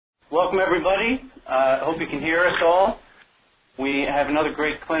Welcome, everybody. I hope you can hear us all. We have another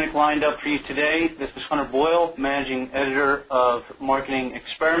great clinic lined up for you today. This is Hunter Boyle, Managing Editor of Marketing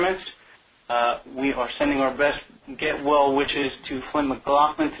Experiments. We are sending our best get well wishes to Flint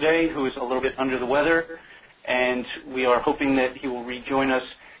McLaughlin today, who is a little bit under the weather, and we are hoping that he will rejoin us,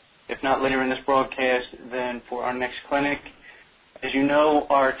 if not later in this broadcast, then for our next clinic. As you know,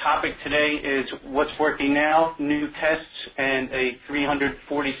 our topic today is what's working now, new tests, and a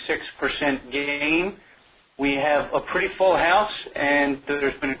 346% gain. We have a pretty full house, and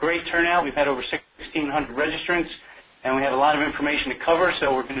there's been a great turnout. We've had over 1,600 registrants, and we have a lot of information to cover,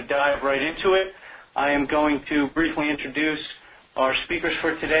 so we're going to dive right into it. I am going to briefly introduce our speakers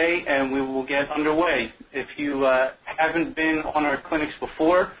for today, and we will get underway. If you haven't been on our clinics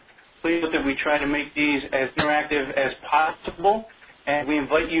before, please note that we try to make these as interactive as possible, and we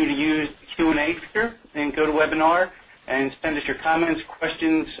invite you to use the Q&A feature in GoToWebinar and send us your comments,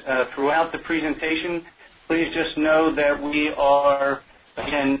 questions throughout the presentation. Please just know that we are,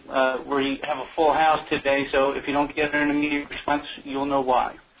 again, we have a full house today, so if you don't get an immediate response, you'll know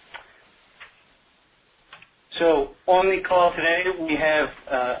why. So on the call today, we have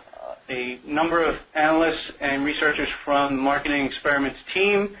a number of analysts and researchers from the Marketing Experiments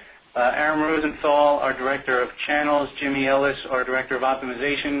team. Aaron Rosenthal, our Director of Channels, Jimmy Ellis, our Director of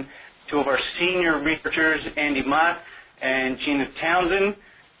Optimization, two of our senior researchers, Andy Mott and Gina Townsend.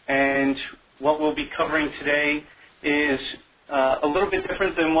 And what we'll be covering today is a little bit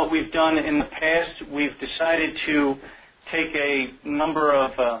different than what we've done in the past. We've decided to take a number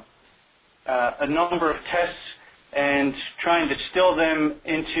of tests and try and distill them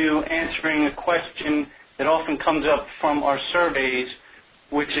into answering a question that often comes up from our surveys,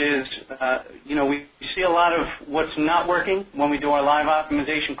 which is, we see a lot of what's not working when we do our live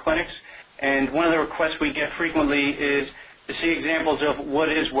optimization clinics, and one of the requests we get frequently is to see examples of what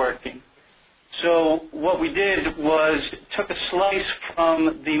is working. So what we did was took a slice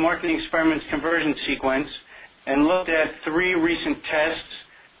from the Marketing Experiments conversion sequence and looked at 3 recent tests,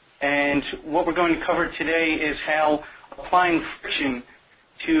 and what we're going to cover today is how applying friction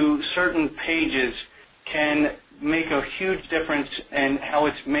to certain pages can make a huge difference and how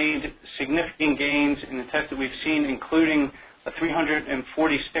it's made significant gains in the tests that we've seen, including a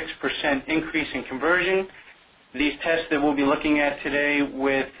 346% increase in conversion. These tests that we'll be looking at today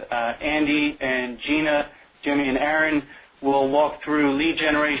with Andy and Gina, Jimmy and Aaron will walk through lead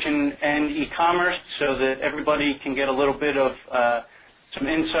generation and e-commerce so that everybody can get a little bit of some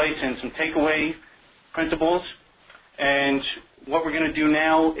insights and some takeaway principles. And what we're going to do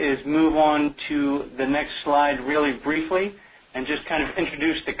now is move on to the next slide really briefly and just kind of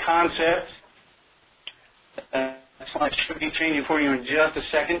introduce the concept. The slide should be changing for you in just a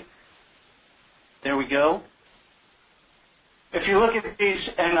second. There we go. If you look at these,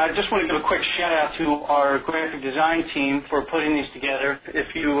 and I just want to give a quick shout out to our graphic design team for putting these together.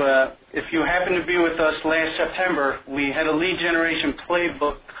 If you happen to be with us last September, we had a lead generation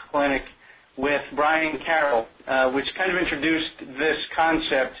playbook clinic with Brian Carroll, which kind of introduced this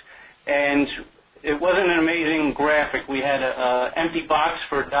concept, and it wasn't an amazing graphic. We had an empty box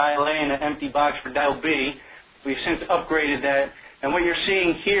for dial A and an empty box for dial B. We've since upgraded that, and what you're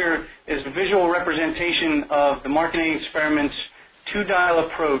seeing here is a visual representation of the Marketing Experiments 2-dial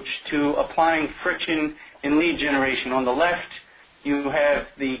approach to applying friction in lead generation. On the left, you have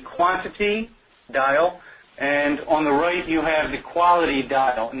the quantity dial, and on the right, you have the quality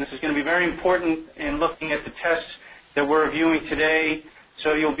dial. And this is going to be very important in looking at the tests that we're reviewing today.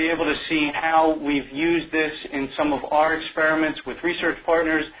 So you'll be able to see how we've used this in some of our experiments with research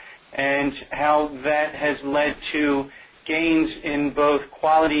partners and how that has led to gains in both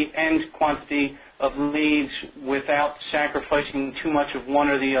quality and quantity of leads without sacrificing too much of one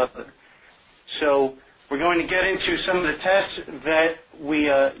or the other. So we're going to get into some of the tests that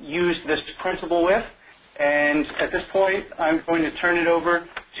we use this principle with. And at this point, I'm going to turn it over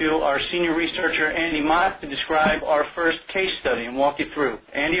to our senior researcher, Andy Mott, to describe our first case study and walk you through.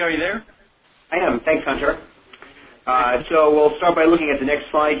 Andy, are you there? I am. Thanks, Hunter. So we'll start by looking at the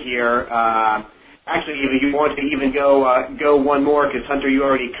next slide here. Actually, if you want to even go one more, because Hunter, you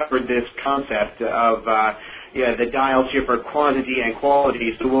already covered this concept of the dials here for quantity and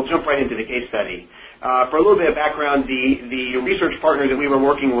quality. So we'll jump right into the case study. For a little bit of background, the research partner that we were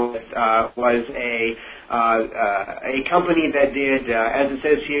working with was a company that did, as it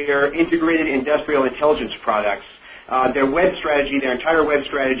says here, integrated industrial intelligence products. Their web strategy, their entire web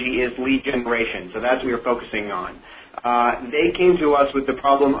strategy is lead generation, so that's what we were focusing on. They came to us with the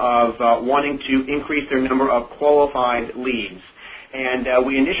problem of wanting to increase their number of qualified leads. And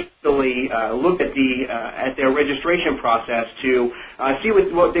we initially looked at their registration process to see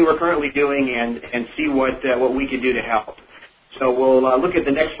what they were currently doing and see what we could do to help. So we'll look at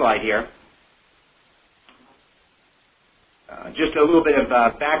the next slide here. Just a little bit of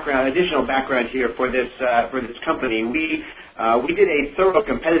additional background here for this company. We did a thorough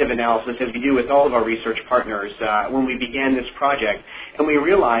competitive analysis, as we do with all of our research partners, when we began this project, and we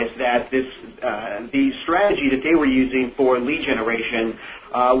realized that the strategy that they were using for lead generation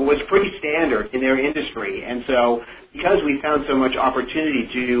was pretty standard in their industry. And so, because we found so much opportunity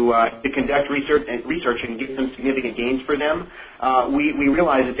to conduct research and get some significant gains for them, we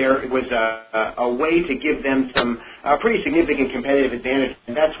realized that there was a way to give them some pretty significant competitive advantage,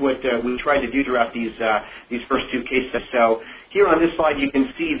 and that's what we tried to do throughout these first two case studies. So here on this slide, you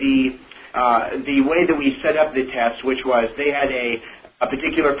can see the way that we set up the test, which was they had a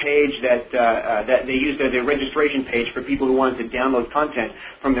particular page that they used as a registration page for people who wanted to download content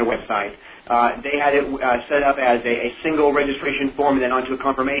from their website. They had it set up as a single registration form and then onto a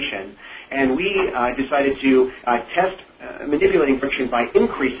confirmation. And we decided to test manipulating friction by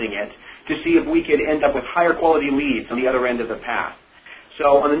increasing it to see if we could end up with higher quality leads on the other end of the path.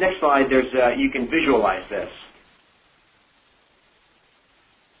 So on the next slide, you can visualize this.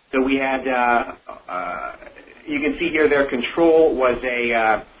 So we had, you can see here their control was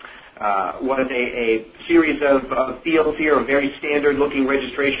a series of fields here, a very standard looking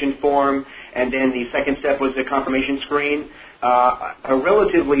registration form, and then the second step was the confirmation screen. A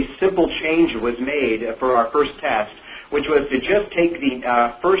relatively simple change was made for our first test, which was to just take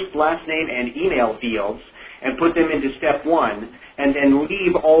the first, last name, and email fields and put them into step 1, and then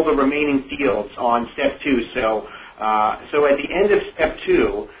leave all the remaining fields on step 2. So at the end of step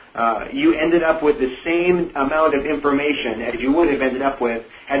 2, you ended up with the same amount of information as you would have ended up with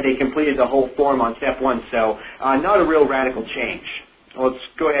had they completed the whole form on step 1. So not a real radical change. Let's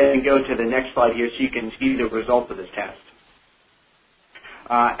go ahead and go to the next slide here so you can see the results of this test.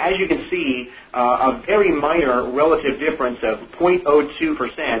 As you can see, a very minor relative difference of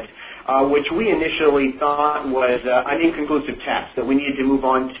 0.02%, which we initially thought was an inconclusive test, that we needed to move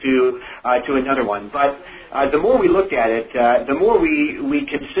on to another one. But the more we looked at it, the more we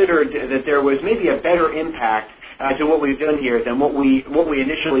considered that there was maybe a better impact to what we've done here than what we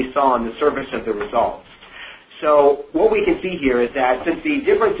initially saw on the surface of the results. So what we can see here is that since the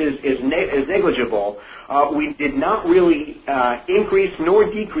difference is negligible, we did not really increase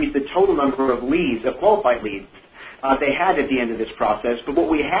nor decrease the total number of leads, of qualified leads, they had at the end of this process. But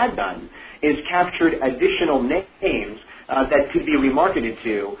what we had done is captured additional names that could be remarketed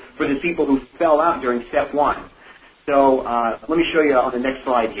to for the people who fell out during step 1. So let me show you on the next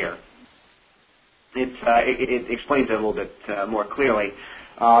slide here. It explains it a little bit more clearly.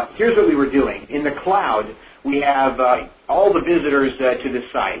 Here's what we were doing. In the cloud, we have all the visitors to the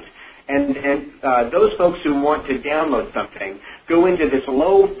site. And those folks who want to download something go into this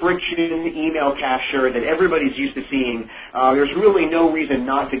low-friction email capture that everybody's used to seeing. There's really no reason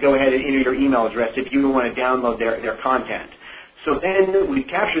not to go ahead and enter your email address if you want to download their content. So then we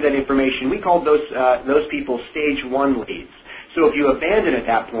capture that information. We called those people stage 1 leads. So if you abandon at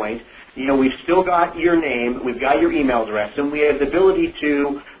that point, we've still got your name, we've got your email address, and we have the ability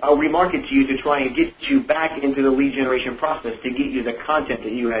to remarket to you to try and get you back into the lead generation process to get you the content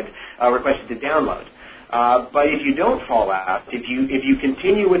that you had requested to download. But if you don't fall out, if you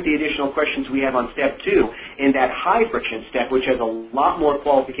continue with the additional questions we have on step 2, in that high friction step, which has a lot more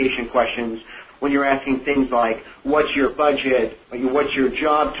qualification questions, when you're asking things like, what's your budget, what's your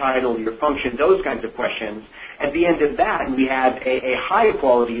job title, your function, those kinds of questions, at the end of that, we have a high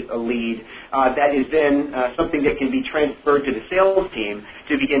quality lead that is then something that can be transferred to the sales team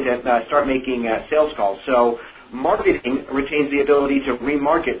to begin to start making sales calls. So marketing retains the ability to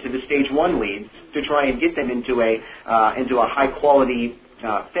remarket to the stage 1 leads to try and get them into a high quality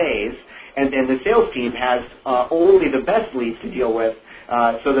phase, and then the sales team has only the best leads to deal with,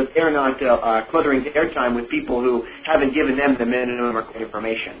 so that they're not cluttering their time with people who haven't given them the minimum required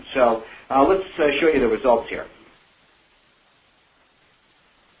information. So let's show you the results here.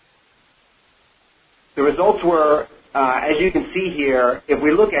 The results were, as you can see here, if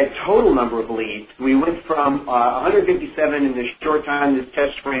we look at total number of leads, we went from 157 in the short time this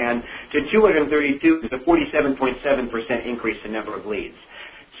test ran to 232, with a 47.7% increase in number of leads.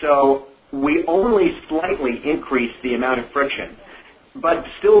 So we only slightly increased the amount of friction. But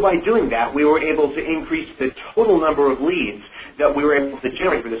still, by doing that, we were able to increase the total number of leads that we were able to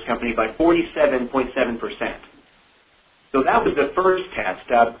generate for this company by 47.7%. So that was the first test.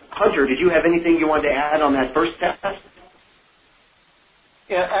 Hunter, did you have anything you wanted to add on that first test?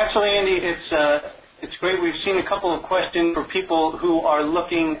 Yeah, actually, Andy, it's great. We've seen a couple of questions for people who are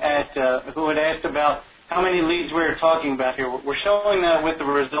looking at, who had asked about how many leads we're talking about here. We're showing that with the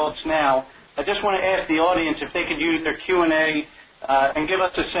results now. I just want to ask the audience if they could use their Q&A and give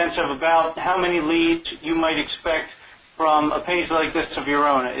us a sense of about how many leads you might expect from a page like this of your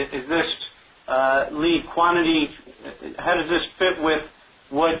own. Is this lead quantity, how does this fit with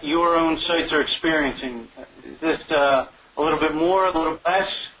what your own sites are experiencing? Is this a little bit more, a little less?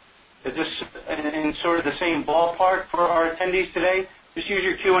 Is this in sort of the same ballpark for our attendees today? Just use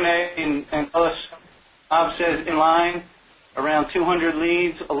your Q&A and tell us. Bob says in line, around 200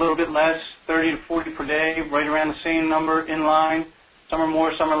 leads, a little bit less, 30 to 40 per day, right around the same number in line. Some are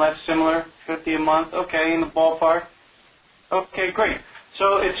more, some are less, similar, 50 a month. Okay, in the ballpark. Okay, great.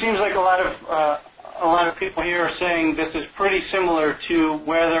 So it seems like a lot of people here are saying this is pretty similar to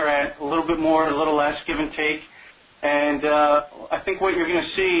where they're at, a little bit more, a little less, give and take. And I think what you're going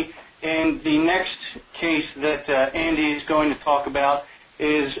to see in the next case that Andy is going to talk about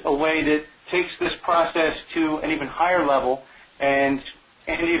is a way that takes this process to an even higher level. And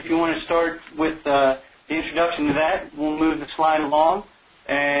Andy, if you want to start with the introduction to that, we'll move the slide along,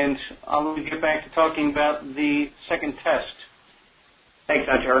 and I'll get back to talking about the second test. Thanks,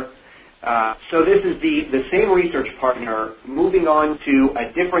 Hunter. So this is the same research partner moving on to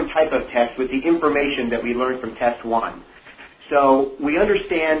a different type of test with the information that we learned from test one. So we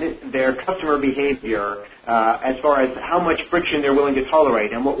understand their customer behavior as far as how much friction they're willing to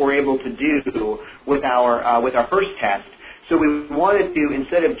tolerate and what we're able to do with our first test. So we wanted to,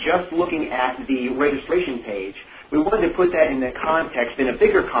 instead of just looking at the registration page, we wanted to put that in the context, in a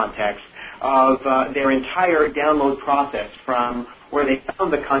bigger context, of their entire download process from where they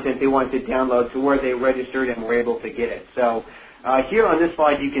found the content they wanted to download to where they registered and were able to get it. So here on this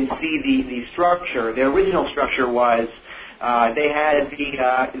slide you can see the structure. The original structure was they had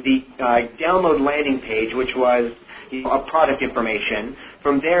the download landing page, which was product information.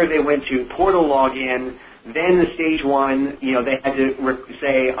 From there they went to portal login. Then the stage one, they had to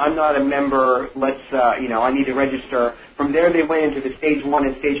say, I'm not a member, I need to register. From there they went into the stage one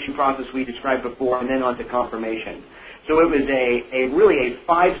and stage two process we described before, and then on to confirmation. So it was really a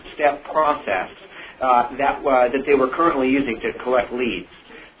 5-step process that they were currently using to collect leads.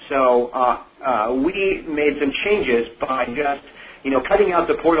 So we made some changes by just, cutting out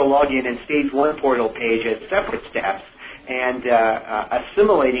the portal login and stage one portal page as separate steps, and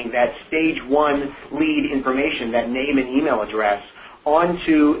assimilating that stage one lead information, that name and email address,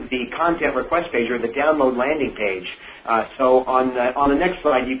 onto the content request page or the download landing page. So on the next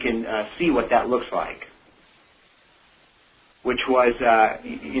slide, you can see what that looks like, which was,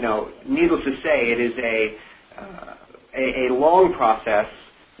 needless to say, it is a long process.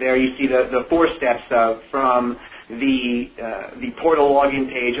 There you see the 4 steps from the portal login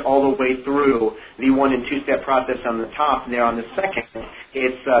page all the way through the 1- and 2-step process on the top. And there on the second,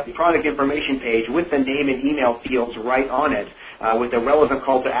 it's the product information page with the name and email fields right on it, with a relevant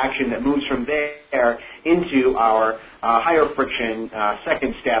call to action that moves from there into our higher friction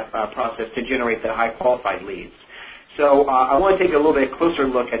second step process to generate the high qualified leads. So I want to take a little bit closer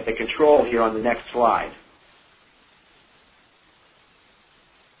look at the control here on the next slide.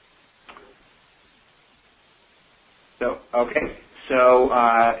 So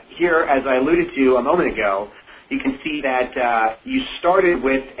here, as I alluded to a moment ago, you can see that you started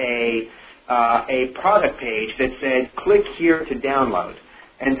with a product page that said, click here to download.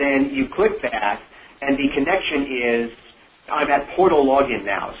 And then you click that, and the connection is, I'm at portal login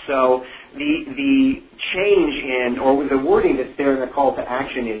now. So the change in, or the wording that's there in the call to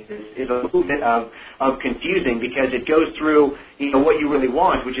action is a little bit of confusing, because it goes through what you really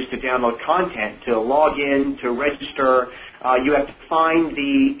want, which is to download content, to log in, to register. You have to find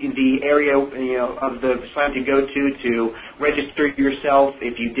the area of the site to go to register yourself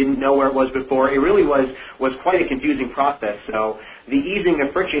if you didn't know where it was before. It really was quite a confusing process. So the easing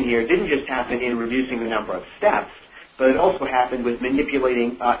of friction here didn't just happen in reducing the number of steps, but it also happened with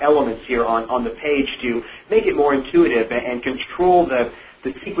manipulating elements here on the page to make it more intuitive and control the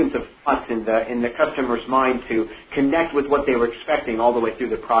sequence of thoughts in the customer's mind to connect with what they were expecting all the way through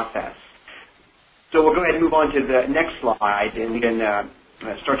the process. So we'll go ahead and move on to the next slide, and we can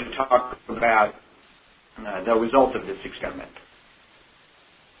start to talk about the results of this experiment.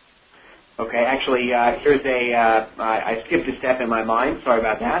 Okay, actually, here's I skipped a step in my mind. Sorry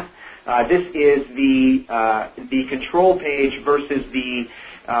about that. This is the control page versus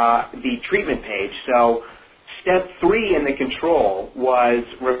the treatment page. So step 3 in the control was,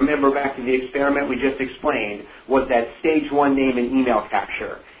 remember back to the experiment we just explained, was that stage 1 name and email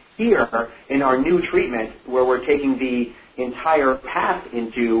capture. Here, in our new treatment, where we're taking the entire path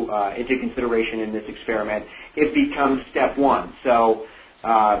into consideration in this experiment, it becomes step 1. So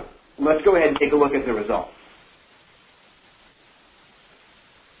let's go ahead and take a look at the results.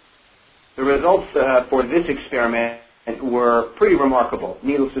 The results for this experiment were pretty remarkable,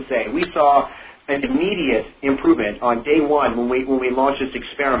 needless to say. We saw an immediate improvement on day one when we launched this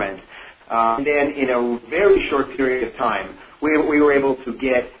experiment. And then in a very short period of time, we were able to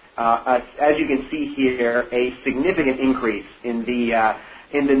get, as you can see here, a significant increase in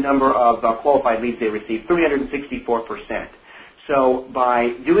the number of qualified leads they received, 364%. So by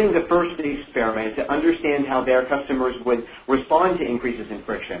doing the first experiment to understand how their customers would respond to increases in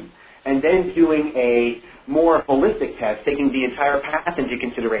friction, and then doing a more holistic test, taking the entire path into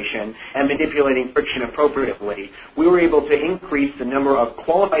consideration and manipulating friction appropriately, we were able to increase the number of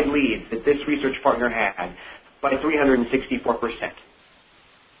qualified leads that this research partner had by 364%.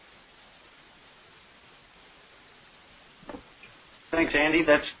 Thanks, Andy.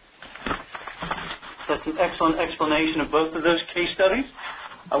 That's an excellent explanation of both of those case studies.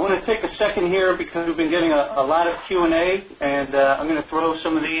 I want to take a second here because we've been getting a lot of Q&A, and I'm going to throw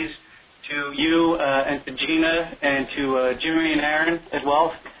some of these to you and to Gina and to Jimmy and Aaron as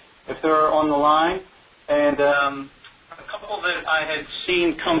well, if they're on the line. And a couple that I had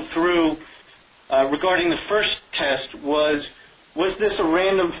seen come through regarding the first test was this a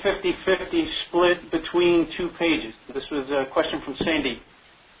random 50-50 split between two pages? This was a question from Sandy.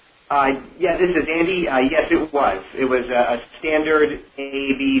 Yeah, this is Andy. Yes, it was. It was a standard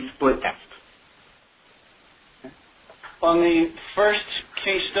A-B split test. On the first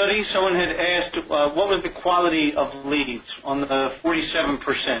case study, someone had asked what was the quality of leads on the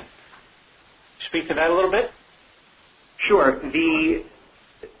 47%. Speak to that a little bit. Sure. Let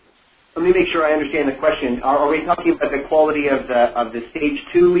me make sure I understand the question. Are we talking about the quality of the stage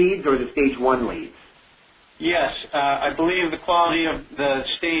 2 leads or the stage 1 leads? Yes, I believe the quality of the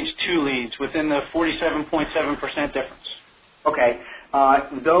stage 2 leads within the 47.7% difference. Okay.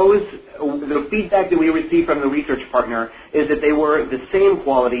 The feedback that we received from the research partner is that they were the same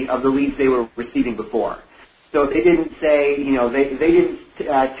quality of the leads they were receiving before. So they didn't say, they didn't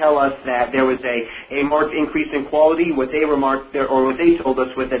tell us that there was a marked increase in quality. What they remarked, or what they told us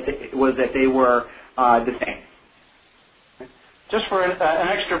was that they were the same. Just for an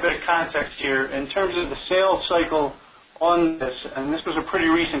extra bit of context here, in terms of the sales cycle on this, and this was a pretty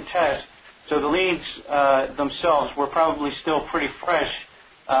recent test, so the leads themselves were probably still pretty fresh,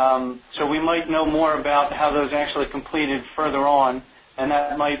 so we might know more about how those actually completed further on, and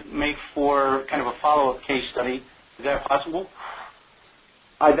that might make for kind of a follow-up case study. Is that possible?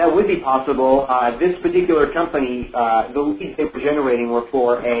 That would be possible. This particular company, the leads they were generating were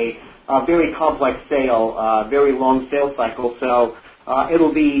for a very complex sale, very long sales cycle, so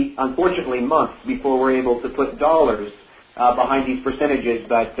it'll be, unfortunately, months before we're able to put dollars behind these percentages,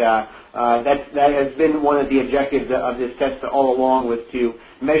 but that has been one of the objectives of this test all along, was to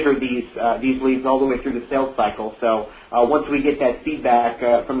measure these leads all the way through the sales cycle. So once we get that feedback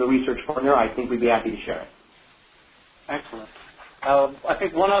from the research partner, I think we'd be happy to share it. Excellent. I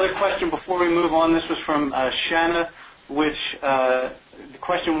think one other question before we move on, this was from Shanna, which the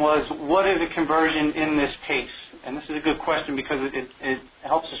question was, what is a conversion in this case? And this is a good question because it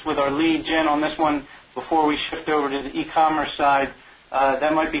helps us with our lead gen on this one before we shift over to the e-commerce side.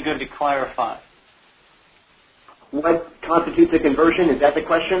 That might be good to clarify. What constitutes a conversion? Is that the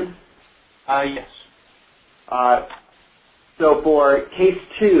question? Yes. So for case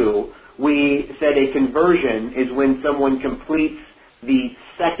 2, we said a conversion is when someone completes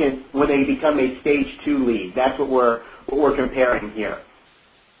when they become a stage 2 lead. That's what we're comparing here.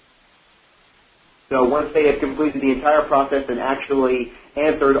 So once they have completed the entire process and actually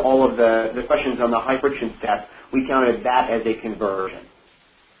answered all of the questions on the high friction step, we counted that as a conversion.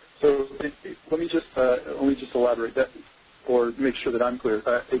 So let me just elaborate that, or make sure that I'm clear.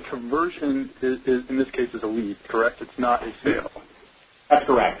 A conversion is in this case is a lead, correct? It's not a sale. That's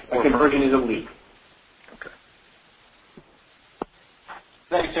correct. A conversion is a lead. Okay.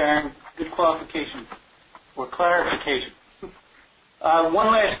 Thanks, Aaron. Good qualification or clarification. One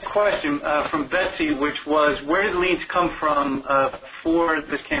last question from Betsy, which was, where did leads come from for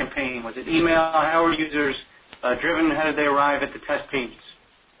this campaign? Was it email? How were users driven? How did they arrive at the test pages?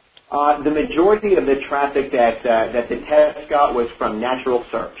 The majority of the traffic that the test got was from natural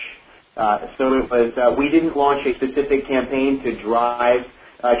search. So it was we didn't launch a specific campaign to drive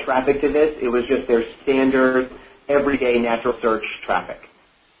traffic to this. It was just their standard, everyday natural search traffic.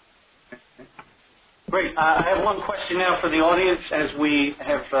 Great. I have one question now for the audience. As we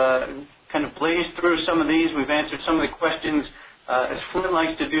have kind of blazed through some of these, we've answered some of the questions. As Flint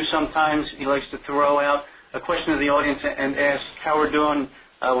likes to do sometimes, he likes to throw out a question to the audience and ask how we're doing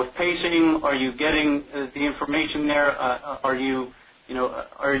with pacing. Are you getting the information there? Are you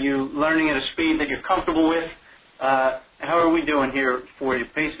Are you learning at a speed that you're comfortable with? How are we doing here for you?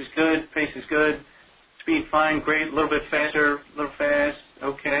 Pace is good. Speed fine, great. A little bit faster, a little fast.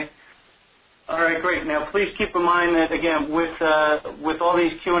 Okay. All right, great. Now, please keep in mind that, again, with all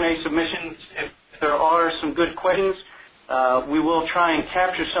these Q&A submissions, if there are some good questions, we will try and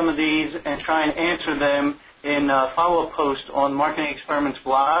capture some of these and try and answer them in follow-up posts on Marketing Experiments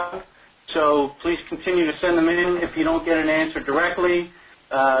blog. So please continue to send them in. If you don't get an answer directly,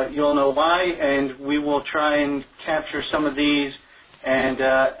 you'll know why, and we will try and capture some of these and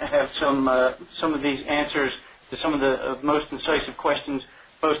have some of these answers to some of the most incisive questions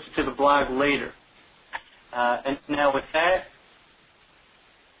posted to the blog later. And now with that,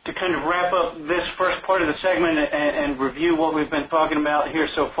 to kind of wrap up this first part of the segment and review what we've been talking about here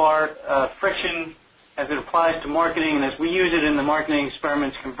so far, friction as it applies to marketing and as we use it in the Marketing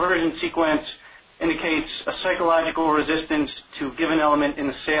Experiments conversion sequence indicates a psychological resistance to a given element in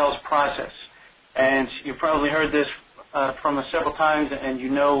the sales process. And you've probably heard this from us several times, and you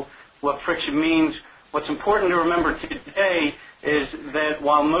know what friction means. What's important to remember today is that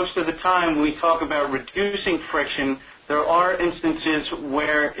while most of the time we talk about reducing friction, there are instances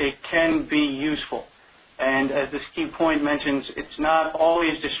where it can be useful. And as this key point mentions, it's not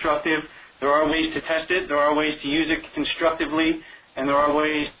always destructive. There are ways to test it. There are ways to use it constructively. And there are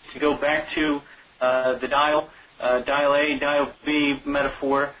ways to go back to the dial A, dial B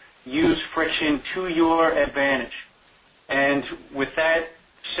metaphor. Use friction to your advantage. And with that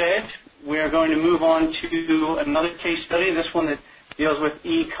said, we are going to move on to another case study, this one that deals with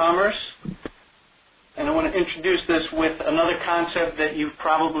e-commerce. And I want to introduce this with another concept that you've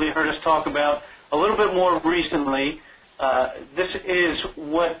probably heard us talk about a little bit more recently. This is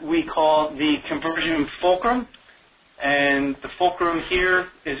what we call the conversion fulcrum. And the fulcrum here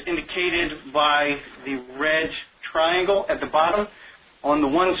is indicated by the red triangle at the bottom. On the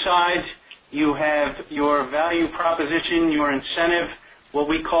one side, you have your value proposition, your incentive, what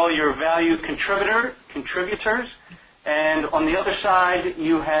we call your value contributors. And on the other side,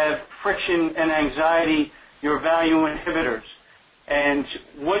 you have friction and anxiety, your value inhibitors. And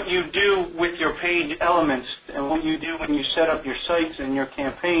what you do with your page elements and what you do when you set up your sites and your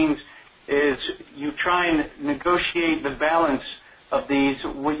campaigns is you try and negotiate the balance of these.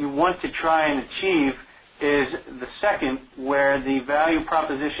 What you want to try and achieve is the second, where the value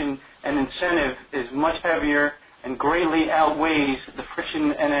proposition and incentive is much heavier and greatly outweighs the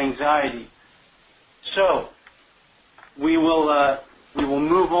friction and anxiety. So we will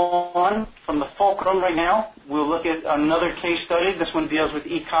move on from the fulcrum right now. We'll look at another case study. This one deals with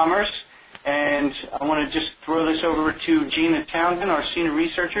e-commerce. And I want to just throw this over to Gina Townsend, our senior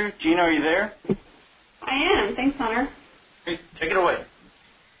researcher. Gina, are you there? I am. Thanks, Hunter. Hey, take it away.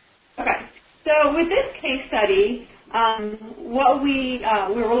 Okay. So with this case study, what we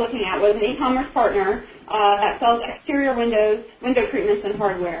were looking at was an e-commerce partner that sells exterior window treatments and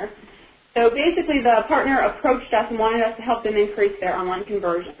hardware. So basically the partner approached us and wanted us to help them increase their online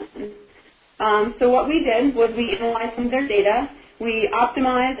conversion. So what we did was we analyzed some of their data, we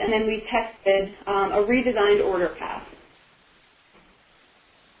optimized, and then we tested a redesigned order path.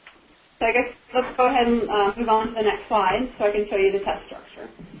 So I guess let's go ahead and move on to the next slide so I can show you the test structure.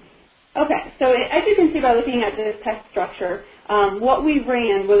 Okay, so as you can see by looking at this test structure, what we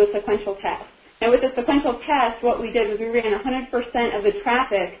ran was a sequential test. And with the sequential test, what we did was we ran 100% of the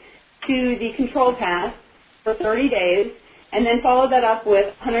traffic to the control path for 30 days, and then followed that up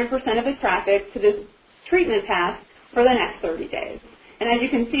with 100% of the traffic to the treatment path for the next 30 days. And as you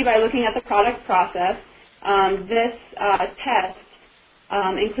can see by looking at the product process, this test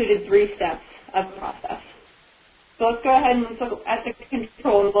included 3 steps of the process. So let's go ahead and look at the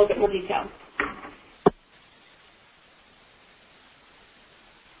control in a little bit more detail.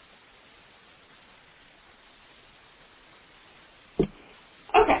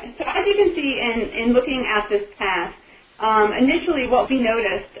 Okay, so as you can see in looking at this path, initially what we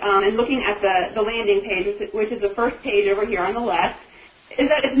noticed in looking at the landing page, which is the first page over here on the left, is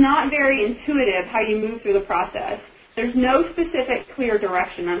that it's not very intuitive how you move through the process. There's no specific clear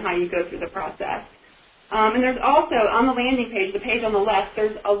direction on how you go through the process. And there's also, on the landing page, the page on the left,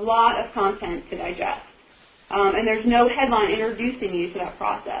 there's a lot of content to digest. And there's no headline introducing you to that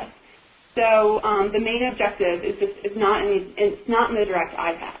process. So the main objective is not in the direct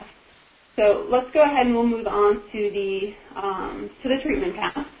eye path. So let's go ahead and we'll move on to the treatment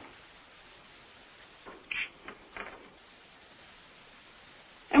path.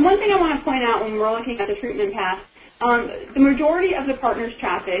 And one thing I want to point out when we're looking at the treatment path, the majority of the partner's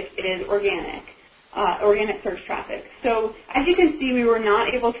traffic is organic. organic search traffic. So as you can see, we were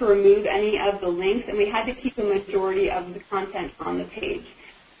not able to remove any of the links, and we had to keep the majority of the content on the page.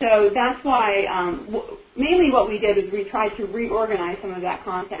 So that's why mainly what we did is we tried to reorganize some of that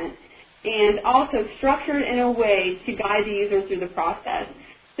content and also structured in a way to guide the user through the process.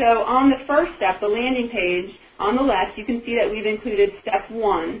 So on the first step, the landing page, on the left, you can see that we've included step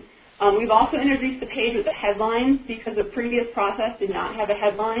 1. We've also introduced the page with a headline because the previous process did not have a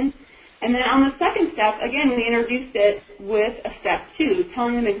headline. And then on the second step, again, we introduced it with a step 2,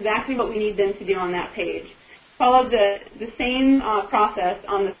 telling them exactly what we need them to do on that page. Followed the same process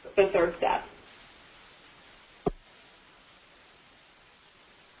on the third step.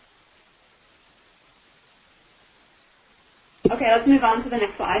 Okay, let's move on to the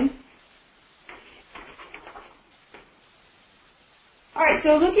next slide. All right,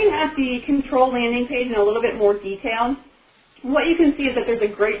 so looking at the control landing page in a little bit more detail, what you can see is that there's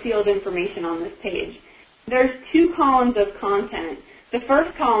a great deal of information on this page. There's 2 columns of content. The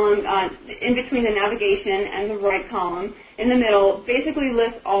first column, in between the navigation and the right column, in the middle, basically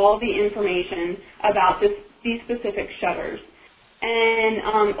lists all the information about these specific shutters. And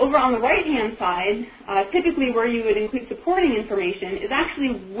over on the right-hand side, typically where you would include supporting information is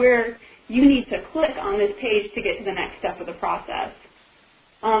actually where you need to click on this page to get to the next step of the process.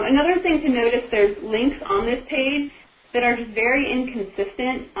 Another thing to notice, there's links on this page that are just very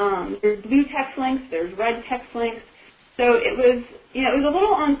inconsistent. There's blue text links, there's red text links. So it was a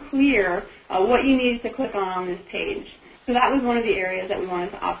little unclear what you needed to click on this page. So that was one of the areas that we wanted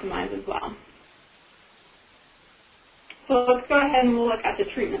to optimize as well. So let's go ahead and look at the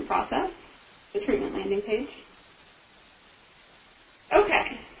treatment process, the treatment landing page.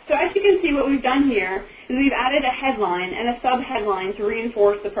 Okay, so as you can see, what we've done here is we've added a headline and a sub-headline to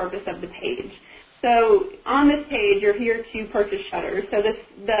reinforce the purpose of the page. So on this page, you're here to purchase shutters. So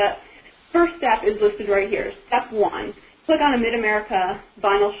the first step is listed right here, step 1. Click on a Mid-America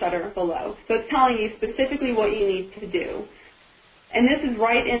vinyl shutter below. So it's telling you specifically what you need to do. And this is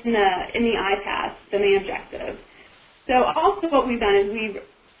right in the iPath, the main objective. So also what we've done is we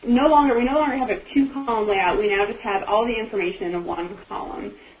no longer have a 2-column layout. We now just have all the information in one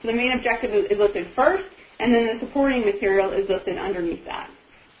column. So the main objective is listed first, and then the supporting material is listed underneath that.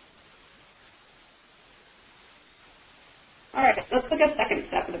 All right, let's look at the second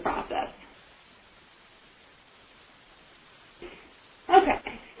step of the process. Okay,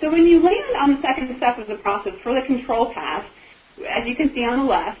 so when you land on the second step of the process for the control path, as you can see on the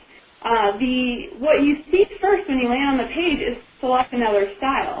left, what you see first when you land on the page is select another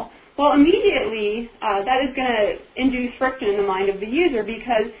style. Well, immediately that is going to induce friction in the mind of the user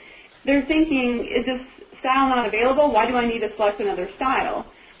because they're thinking, is this style not available? Why do I need to select another style?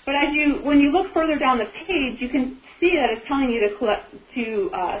 But when you look further down the page, you can see that it's telling you to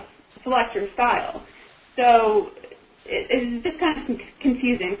select your style. So it's just kind of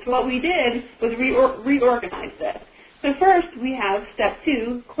confusing. So what we did was reorganize this. So first we have step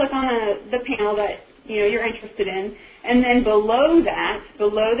 2, click on the panel that you're interested in, and then below that,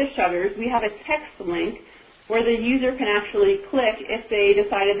 below the shutters, we have a text link where the user can actually click if they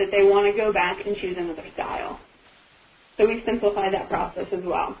decided that they want to go back and choose another style. So we've simplified that process as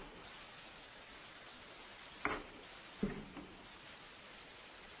well.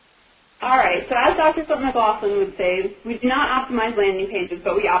 All right, so as Dr. Philip McLaughlin would say, we do not optimize landing pages,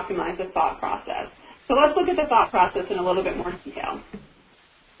 but we optimize the thought process. So let's look at the thought process in a little bit more detail.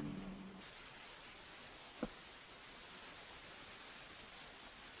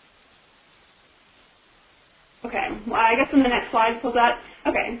 Okay, well, I guess when the next slide pulls up.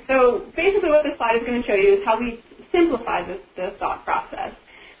 Okay, so basically what this slide is going to show you is how we simplify the thought process.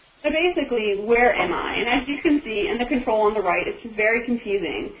 So basically, where am I? And as you can see in the control on the right, it's just very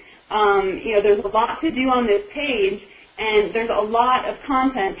confusing. There's a lot to do on this page, and there's a lot of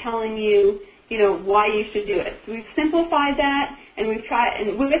content telling you, why you should do it. So we've simplified that, and with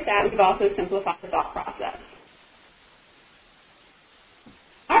that, we've also simplified the thought process.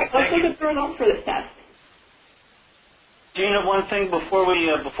 All right, let's look at the results for this test. Gina, one thing before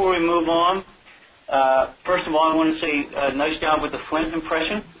we move on. First of all, I want to say nice job with the Flint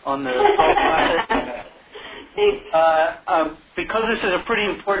impression on the thought process. Thanks. Because this is a pretty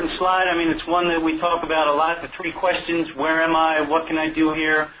important slide, it's one that we talk about a lot, the 3 questions: where am I, what can I do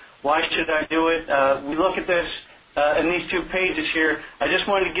here, why should I do it? We look at this in these 2 pages here. I just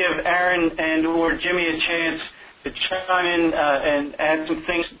wanted to give Aaron and or Jimmy a chance to chime in and add some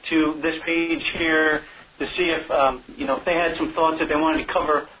things to this page here to see if they had some thoughts that they wanted to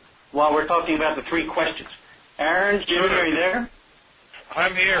cover while we're talking about the 3 questions. Aaron, Jimmy, are you there?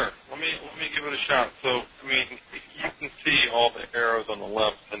 I'm here. Let me give it a shot. So, you can see all the arrows on the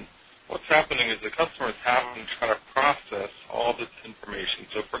left, and what's happening is the customer is having to try to process all this information.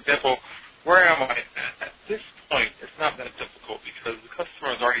 So, for example, where am I? At this point, it's not that difficult because the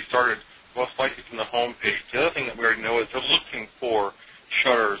customer has already started most likely from the home page. The other thing that we already know is they're looking for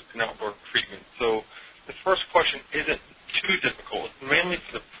shutters and outdoor treatment. So the first question isn't too difficult. It's mainly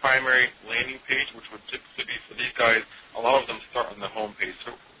for the primary landing page, which would typically be for these guys. A lot of them start on the home page.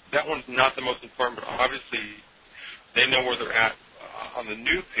 So that one's not the most important, but obviously they know where they're at on the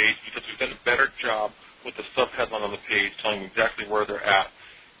new page because we've done a better job with the subheadline on the page telling them exactly where they're at.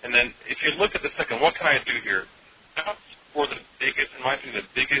 And then if you look at the second, what can I do here? That's for the biggest, in my opinion,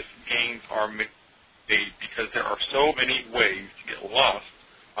 the biggest gains are made because there are so many ways to get lost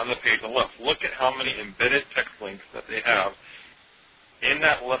on the page on the left. Look at how many embedded text links that they have in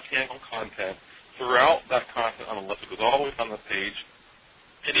that left-hand content throughout that content on the left. It goes all the way down the page.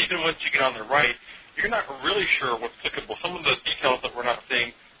 And even once you get on the right, you're not really sure what's clickable. Some of the details that we're not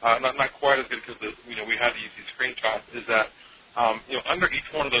seeing, not quite as good because we had to use these screenshots, is that under each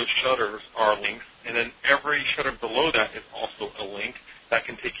one of those shutters are links, and then every shutter below that is also a link that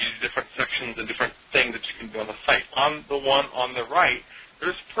can take you to different sections and different things that you can do on the site. On the one on the right,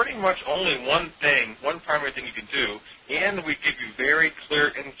 there's pretty much only one primary thing you can do, and we give you very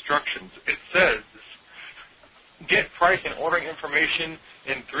clear instructions. It says, get price and ordering information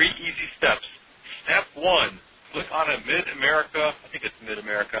in 3 easy steps. Step 1, click on a Mid-America, I think it's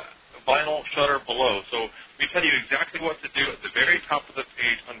Mid-America, vinyl shutter below. So we tell you exactly what to do at the very top of the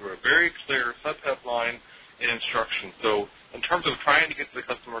page under a very clear subheadline and instruction. So in terms of trying to get the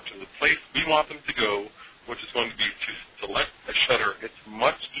customer to the place we want them to go, which is going to be to select a shutter, it's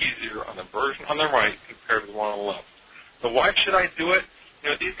much easier on the version on the right compared to the one on the left. So why should I do it?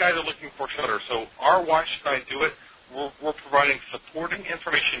 These guys are looking for shutters. So our why should I do it? We're providing supporting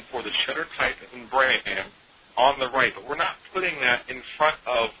information for the shutter type and brand on the right, but we're not putting that in front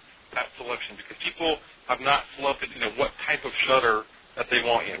of that selection because people have not selected, what type of shutter that they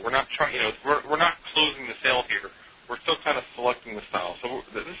want yet. We're not trying, we're not closing the sale here. We're still kind of selecting the style. So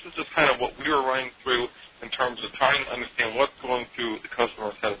this is just kind of what we were running through in terms of trying to understand what's going through the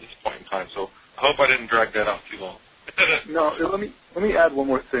customer's head at this point in time. So I hope I didn't drag that out too long. No, let me add one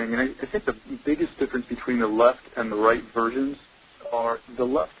more thing. And I think the biggest difference between the left and the right versions are the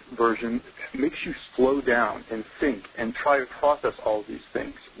left version makes you slow down and think and try to process all these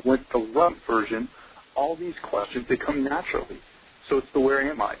things. With the right version, all these questions, they come naturally. So it's the where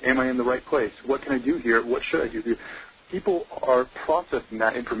am I? Am I in the right place? What can I do here? What should I do here? People are processing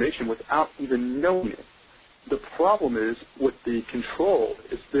that information without even knowing it. The problem is with the control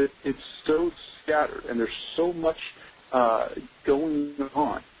is that it's so scattered and there's so much going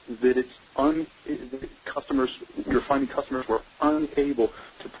on that you're finding customers who are unable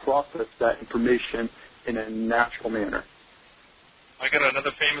to process that information in a natural manner. I got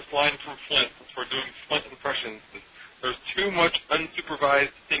another famous line from Flint, since we're doing Flint impressions. There's too much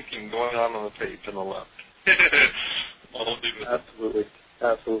unsupervised thinking going on the page on the left. I'll do this.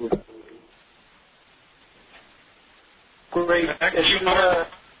 Absolutely. Great.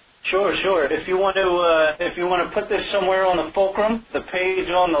 Sure. If you want to put this somewhere on the fulcrum, the page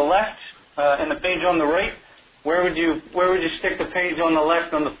on the left and the page on the right, where would you stick the page on the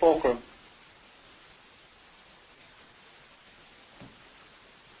left on the fulcrum?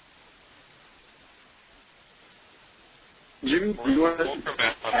 Jimmy, do you want to?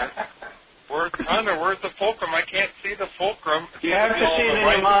 Where's the fulcrum? I can't see the fulcrum. You have to see it in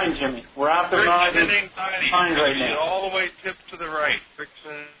your mind, Jimmy. We're optimizing mind right now. All the way tipped to the right.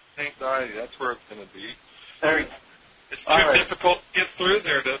 Friction anxiety. That's where it's going to be. It's too difficult to get through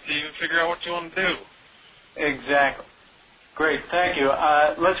there to even figure out what you want to do. Exactly. Great. Thank you.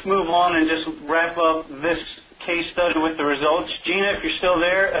 Let's move on and just wrap up this case study with the results. Gina, if you're still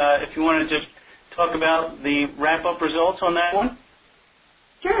there, if you want to just talk about the wrap-up results on that one.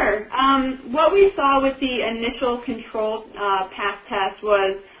 Sure. What we saw with the initial control pass test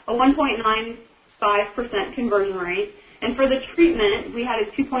was a 1.95% conversion rate, and for the treatment, we had a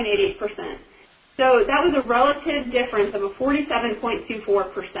 2.88%. So that was a relative difference of a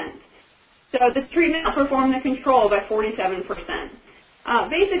 47.24%. So the treatment outperformed the control by 47%.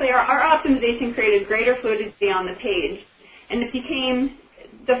 Basically, our optimization created greater fluidity on the page, and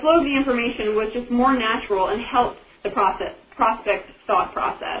the flow of the information was just more natural and helped the prospect thought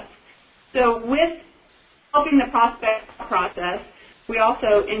process. So with helping the prospect process, we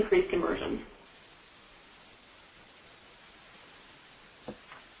also increased conversion.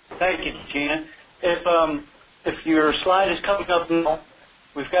 Thank you, Gina. If your slide is coming up now,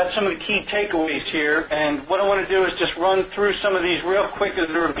 we've got some of the key takeaways here, and what I want to do is just run through some of these real quick as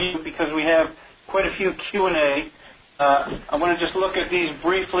a review because we have quite a few Q&A. I want to just look at these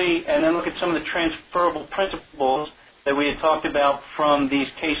briefly and then look at some of the transferable principles that we had talked about from these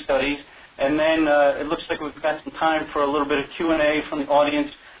case studies. And then it looks like we've got some time for a little bit of Q&A from the audience.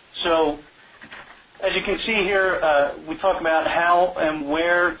 So as you can see here, we talk about how and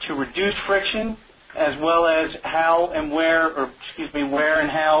where to reduce friction, as well as how and where, where and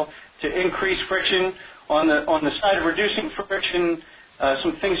how to increase friction. On the side of reducing friction,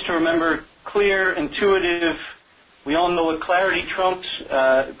 some things to remember: clear, intuitive. We all know what clarity trumps,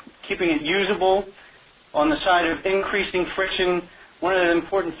 keeping it usable. On the side of increasing friction, one of the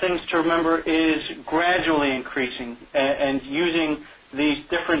important things to remember is gradually increasing and using these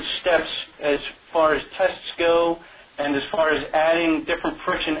different steps as far as tests go and as far as adding different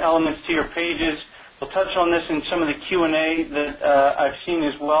friction elements to your pages. We'll touch on this in some of the Q&A that I've seen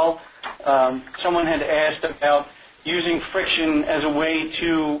as well. Someone had asked about using friction as a way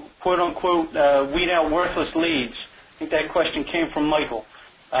to, quote-unquote, weed out worthless leads. I think that question came from Michael.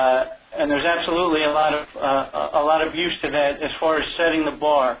 And there's absolutely a lot of use to that as far as setting the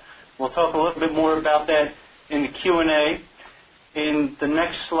bar. We'll talk a little bit more about that in the Q&A. In the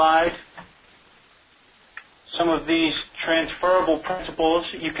next slide, some of these transferable principles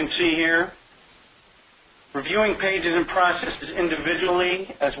you can see here. Reviewing pages and processes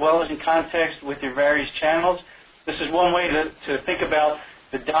individually as well as in context with your various channels. This is one way to think about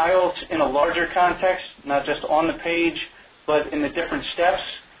the dials in a larger context, not just on the page, but in the different steps.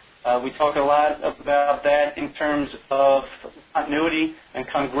 We talk a lot about that in terms of continuity and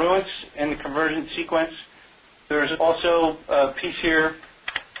congruence in the conversion sequence. There's also a piece here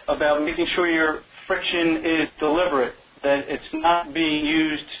about making sure your friction is deliberate, that it's not being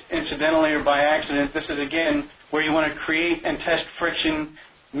used incidentally or by accident. This is, again, where you want to create and test friction,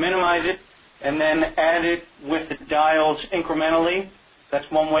 minimize it, and then add it with the dials incrementally. That's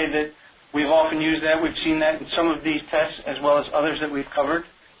one way that we've often used that. We've seen that in some of these tests as well as others that we've covered.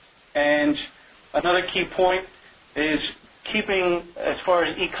 And another key point is keeping, as far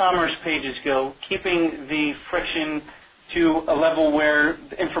as e-commerce pages go, keeping the friction to a level where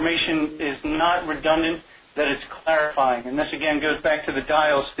the information is not redundant, that it's clarifying. And this, again, goes back to the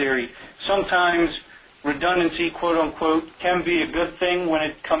dials theory. Sometimes redundancy, quote-unquote, can be a good thing when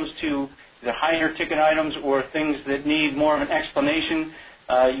it comes to the higher ticket items or things that need more of an explanation.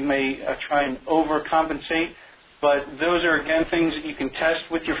 You may try and overcompensate. But those are, again, things that you can test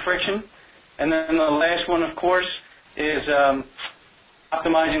with your friction. And then the last one, of course, is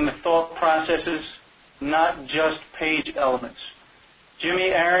optimizing the thought processes, not just page elements. Jimmy,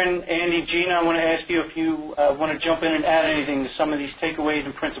 Aaron, Andy, Gina, I want to ask you if you want to jump in and add anything to some of these takeaways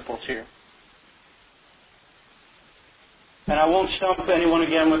and principles here. And I won't stump anyone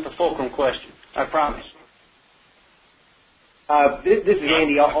again with the fulcrum question, I promise. This is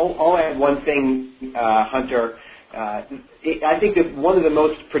Andy. I'll add one thing, Hunter. I think that one of the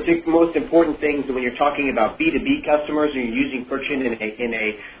most important things when you're talking about B2B customers and you're using friction in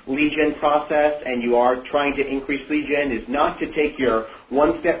a lead gen process and you are trying to increase lead gen is not to take your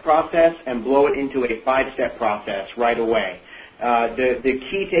one-step process and blow it into a five-step process right away. The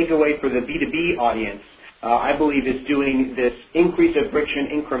key takeaway for the B2B audience, I believe, is doing this increase of friction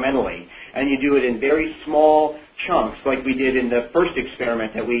incrementally, and you do it in very small chunks like we did in the first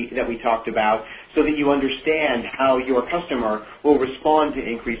experiment that we talked about, so that you understand how your customer will respond to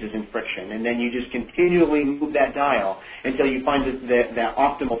increases in friction. And then you just continually move that dial until you find that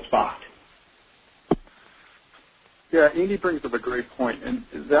optimal spot. Yeah, Andy brings up a great point. And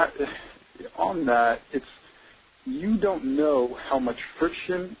that, on that, it's you don't know how much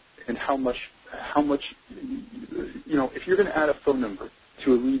friction and how much, if you're going to add a phone number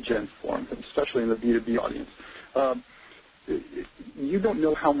to a lead gen form, especially in the B2B audience, you don't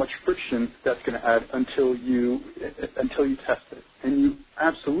know how much friction that's going to add until you test it, and you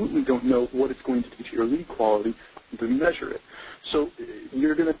absolutely don't know what it's going to do to your lead quality to measure it. So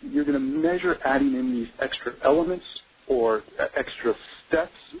you're going to measure adding in these extra elements or extra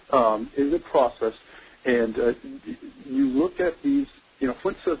steps in the process, and you look at these.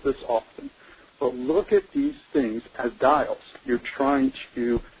 Flint says this often, but look at these things as dials. You're trying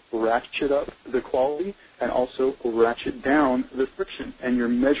to ratchet up the quality and also ratchet down the friction, and you're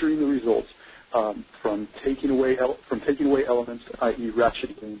measuring the results from taking away elements, i.e.,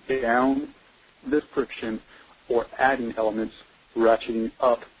 ratcheting down the friction, or adding elements, ratcheting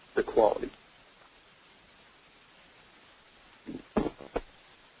up the quality.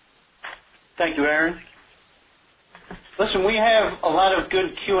 Thank you, Aaron. Listen, we have a lot of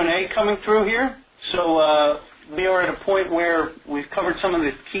good Q&A coming through here, so we are at a point where we've covered some of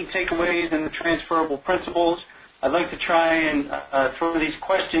the key takeaways and the transferable principles. I'd like to try and throw these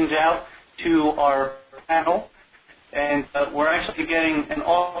questions out to our panel. and we're actually getting an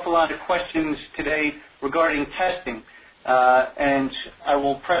awful lot of questions today regarding testing. And I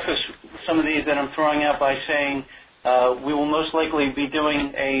will preface some of these that I'm throwing out by saying we will most likely be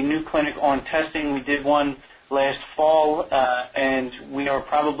doing a new clinic on testing. We did one last fall, and we are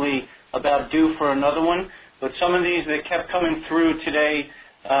probably about due for another one. But some of these that kept coming through today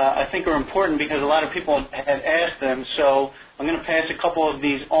I think are important because a lot of people had asked them. So I'm going to pass a couple of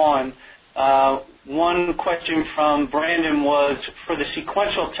these on. One question from Brandon was, for the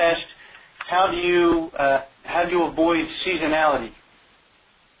sequential test, how do you avoid seasonality?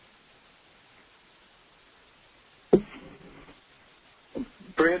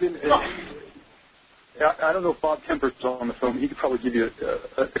 Brandon, I don't know if Bob Kemper's on the phone. He could probably give you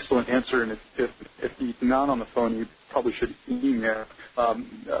an excellent answer, and if he's not on the phone, you probably should email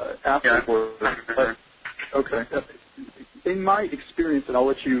afterwards. Yeah. Okay. In my experience, and I'll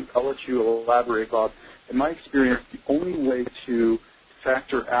let you elaborate, Bob. In my experience, the only way to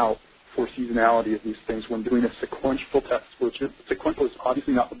factor out for seasonality of these things when doing a sequential test, which sequential is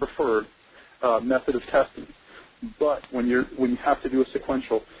obviously not the preferred method of testing, but when you have to do a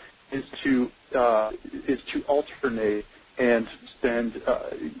sequential, is to alternate and then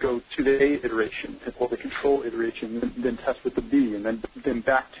go to the A iteration or the control iteration, and then test with the B, and then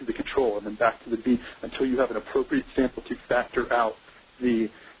back to the control, and then back to the B until you have an appropriate sample to factor out the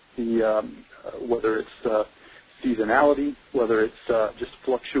whether it's seasonality, whether it's just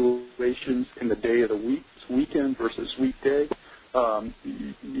fluctuations in the day of the week, weekend versus weekday.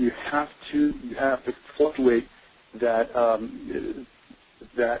 You have to fluctuate that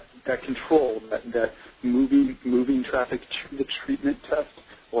control, that moving traffic to the treatment test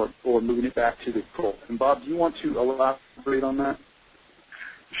or moving it back to the control. And Bob, do you want to elaborate on that?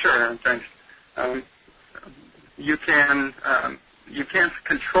 Sure, thanks. You can't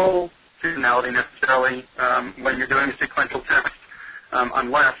control seasonality necessarily when you're doing a sequential test,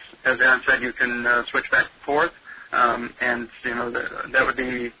 unless, as Aaron said, you can switch back and forth, and that would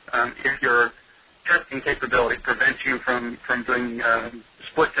be if your testing capability prevents you from doing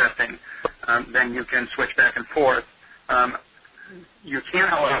split testing, then you can switch back and forth. You can,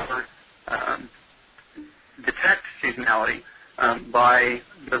 however, detect seasonality by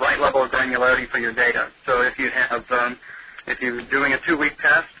the right level of granularity for your data. So if you're doing a 2-week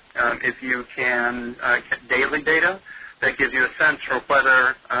test, if you can get daily data, that gives you a sense for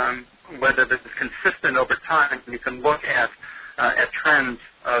whether this is consistent over time. You can look at trends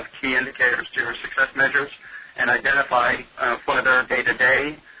of key indicators to your success measures and identify whether day to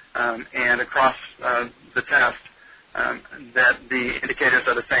day and across the test that the indicators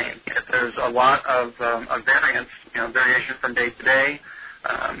are the same. If there's a lot of variance, variation from day to day,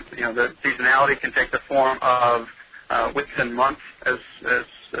 the seasonality can take the form of weeks and months, as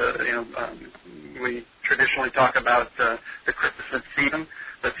we traditionally talk about the Christmas season.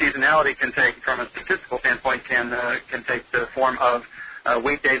 But seasonality can take, from a statistical standpoint, can take the form of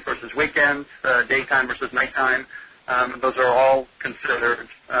weekdays versus weekends, daytime versus nighttime. Those are all considered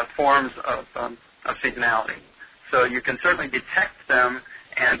forms of seasonality. So you can certainly detect them,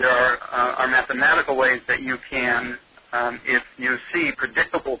 and there are mathematical ways that you can, if you see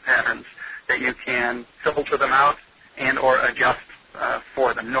predictable patterns, that you can filter them out and or adjust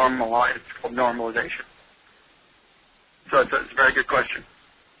for them, normalize. It's called normalization. So it's a very good question.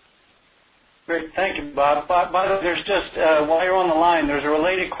 Great. Thank you, Bob. By the way, there's just, while you're on the line, there's a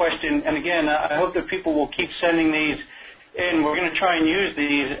related question. And again, I hope that people will keep sending these in. We're going to try and use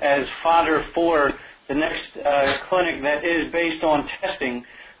these as fodder for the next clinic that is based on testing.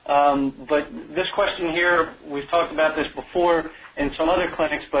 But this question here, we've talked about this before in some other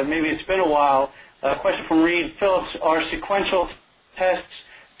clinics, but maybe it's been a while. A question from Reed Phillips: are sequential tests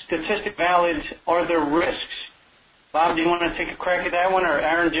statistically valid? Are there risks? Bob, do you want to take a crack at that one, or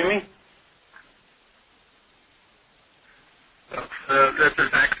Aaron, Jimmy? This is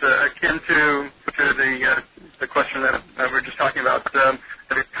akin to the question that we were just talking about.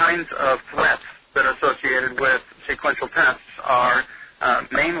 The kinds of threats that are associated with sequential tests are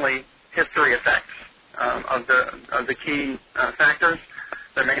mainly history effects of the key factors.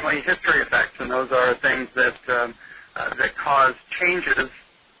 They're mainly history effects, and those are things that cause changes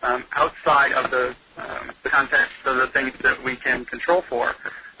outside of the context of the things that we can control for.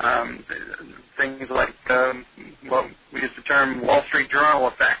 Things like what we use the term Wall Street Journal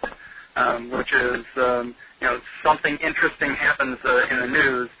effect, which is something interesting happens in the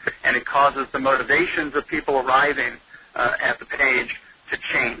news, and it causes the motivations of people arriving at the page to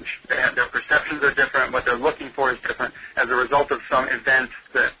change. Their perceptions are different. What they're looking for is different as a result of some event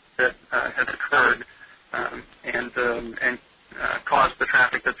that has occurred, and caused the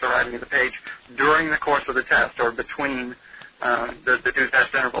traffic that's arriving at the page during the course of the test or between the two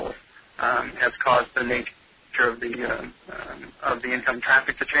test intervals has caused the nature of the incoming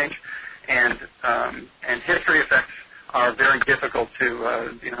traffic to change, and history effects are very difficult to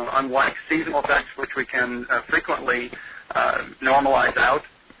unlike seasonal effects, which we can frequently normalize out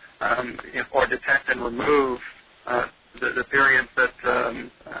or detect and remove the periods that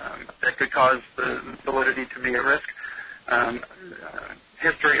could cause the validity to be at risk.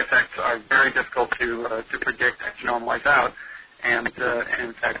 History effects are very difficult to predict and to normalize out, and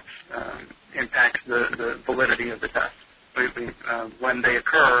in fact impact the validity of the test. When they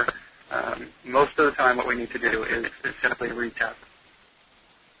occur, most of the time what we need to do is simply retest.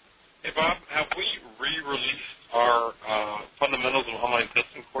 Hey Bob, have we re-released our fundamentals of online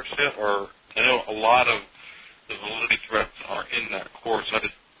testing course yet? Or I know a lot of the validity threats are in that course. I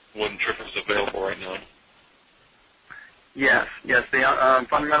just wasn't sure if it was available right now. Yes. The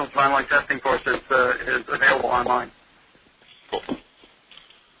fundamentals of online testing course is available online. Cool.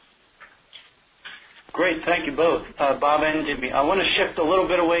 Great, thank you both, Bob and Jimmy. I want to shift a little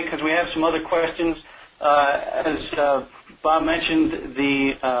bit away because we have some other questions. As Bob mentioned,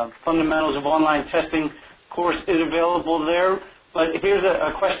 the Fundamentals of Online Testing course is available there, but here's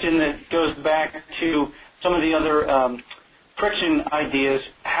a question that goes back to some of the other friction ideas.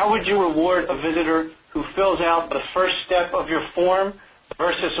 How would you reward a visitor who fills out the first step of your form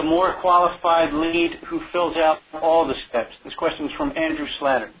versus a more qualified lead who fills out all the steps? This question is from Andrew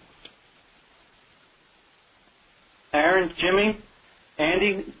Slatter. Aaron, Jimmy,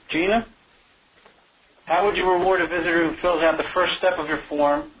 Andy, Gina, how would you reward a visitor who fills out the first step of your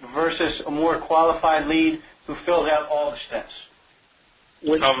form versus a more qualified lead who fills out all the steps?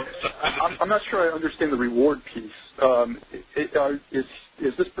 I'm not sure I understand the reward piece.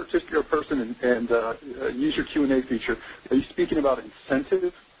 Is this particular person and use your Q&A feature, are you speaking about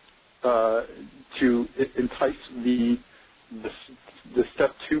incentive to entice the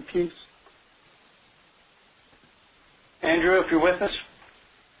step 2 piece? Andrew, if you're with us,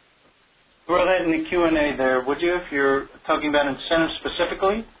 throw that in the Q&A there, would you, if you're talking about incentives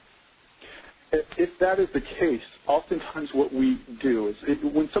specifically? If that is the case, oftentimes what we do is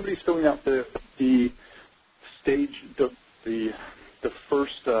when somebody's filling out the stage, the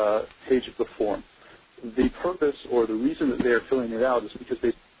first page of the form, the purpose or the reason that they are filling it out is because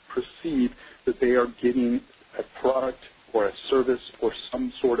they perceive that they are getting a product or a service or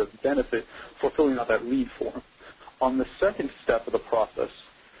some sort of benefit for filling out that lead form. On the second step of the process,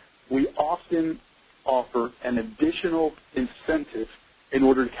 we often offer an additional incentive in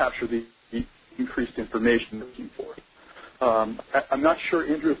order to capture the increased information we're looking for. I'm not sure,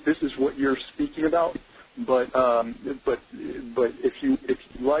 Andrew, if this is what you're speaking about, but if you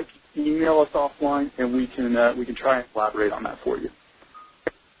like, email us offline and we can try and collaborate on that for you.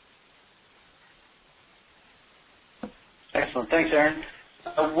 Excellent. Thanks, Aaron.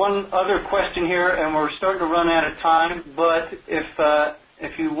 One other question here, and we're starting to run out of time, but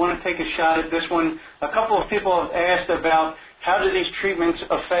if you want to take a shot at this one, a couple of people have asked about how do these treatments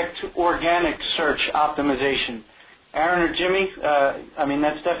affect organic search optimization. Aaron or Jimmy,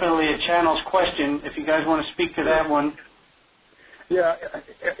 that's definitely a channel's question. If you guys want to speak to that one. Yeah,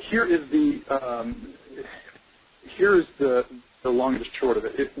 here is the long and short of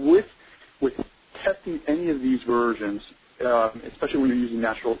it. With testing any of these versions, especially when you're using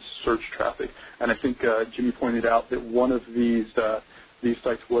natural search traffic, and I think Jimmy pointed out that one of these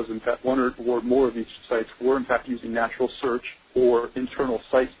sites was in fact, one or more of these sites were in fact using natural search or internal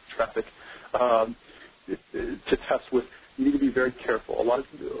site traffic to test with. You need to be very careful.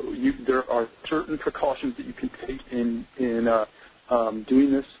 There are certain precautions that you can take in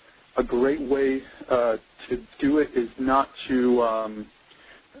doing this. A great way to do it is not to.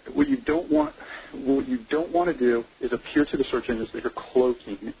 What you don't want to do is appear to the search engines that you're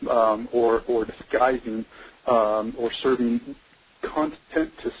cloaking or disguising or serving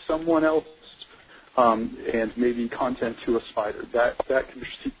content to someone else and maybe content to a spider. That can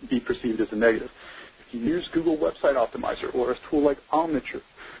be perceived as a negative. If you use Google Website Optimizer or a tool like Omniture,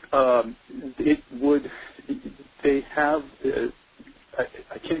 they have.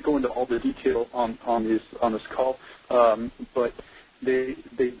 I can't go into all the detail on this call, but they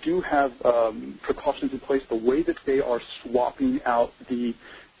do have precautions in place. The way that they are swapping out the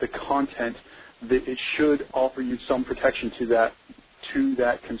content, that it should offer you some protection to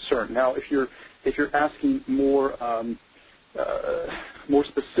that concern. Now, if you're asking more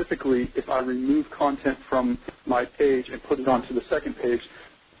specifically, if I remove content from my page and put it onto the second page,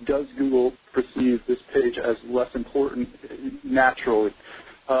 does Google perceive this page as less important naturally?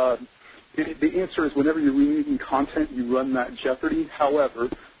 the answer is whenever you're removing content, you run that jeopardy. However,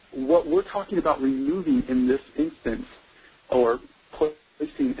 what we're talking about removing in this instance or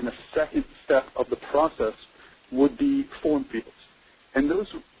placing in a second step of the process would be form fields. And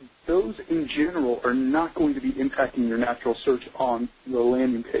those in general are not going to be impacting your natural search on the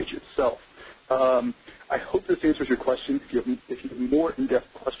landing page itself. I hope this answers your question. If you have more in-depth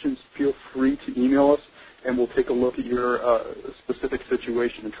questions, feel free to email us, and we'll take a look at your specific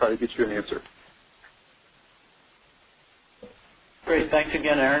situation and try to get you an answer. Great. Thanks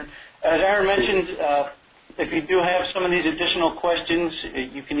again, Aaron. As Aaron mentioned, if you do have some of these additional questions,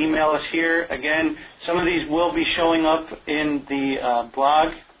 you can email us here. Again, some of these will be showing up in the blog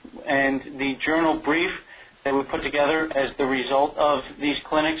and the journal brief that we put together as the result of these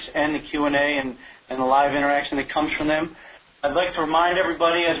clinics and the Q&A and the live interaction that comes from them. I'd like to remind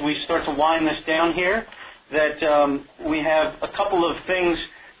everybody as we start to wind this down here that we have a couple of things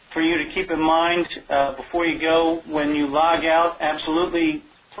for you to keep in mind before you go. When you log out, absolutely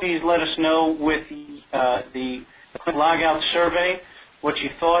please let us know with the logout survey what you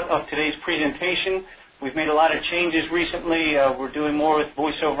thought of today's presentation. We've made a lot of changes recently. We're doing more with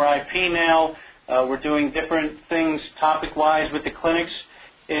voice over IP now. We're doing different things topic-wise with the clinics.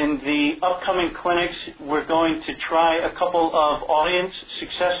 In the upcoming clinics, we're going to try a couple of audience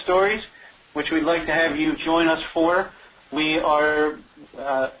success stories, which we'd like to have you join us for. We are,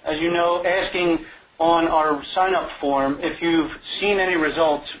 as you know, asking on our sign-up form if you've seen any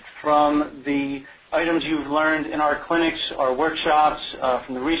results from the items you've learned in our clinics, our workshops,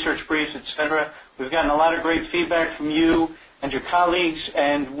 from the research briefs, etc. We've gotten a lot of great feedback from you and your colleagues,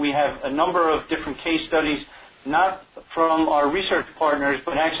 and we have a number of different case studies, not from our research partners,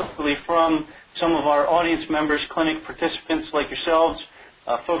 but actually from some of our audience members, clinic participants like yourselves,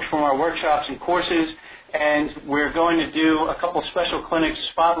 folks from our workshops and courses, and we're going to do a couple special clinics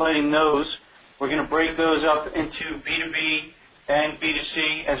spotlighting those. We're going to break those up into B2B and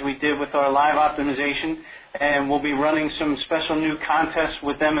B2C as we did with our live optimization, and we'll be running some special new contests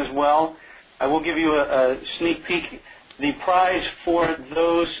with them as well. I will give you a sneak peek. The prize for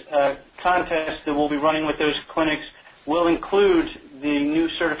those contests that we'll be running with those clinics will include the new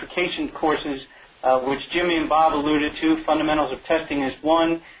certification courses, which Jimmy and Bob alluded to. Fundamentals of Testing is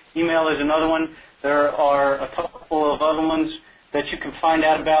one. Email is another one. There are a couple of other ones that you can find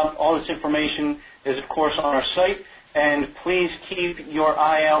out about. All this information is, of course, on our site. And please keep your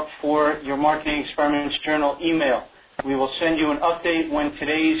eye out for your Marketing Experiments Journal email. We will send you an update when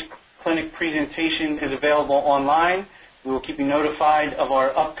today's clinic presentation is available online. We will keep you notified of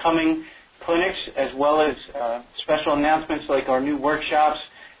our upcoming clinics as well as special announcements like our new workshops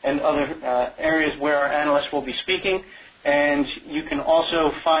and other areas where our analysts will be speaking. And you can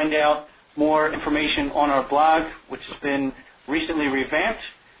also find out more information on our blog, which has been recently revamped,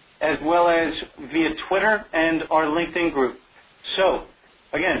 as well as via Twitter and our LinkedIn group. So,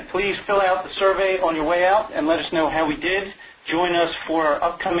 again, please fill out the survey on your way out and let us know how we did. Join us for our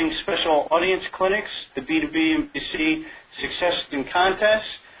upcoming special audience clinics, the B2B and B2C Success and Contests.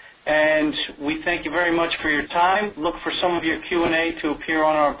 And we thank you very much for your time. Look for some of your Q&A to appear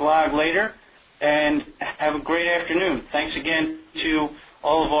on our blog later. And have a great afternoon. Thanks again to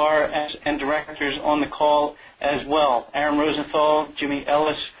all of our and directors on the call as well. Aaron Rosenthal, Jimmy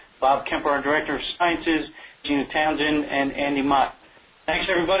Ellis, Bob Kemper, our Director of Sciences, Gina Townsend, and Andy Mott. Thanks,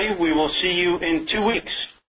 everybody. We will see you in 2 weeks.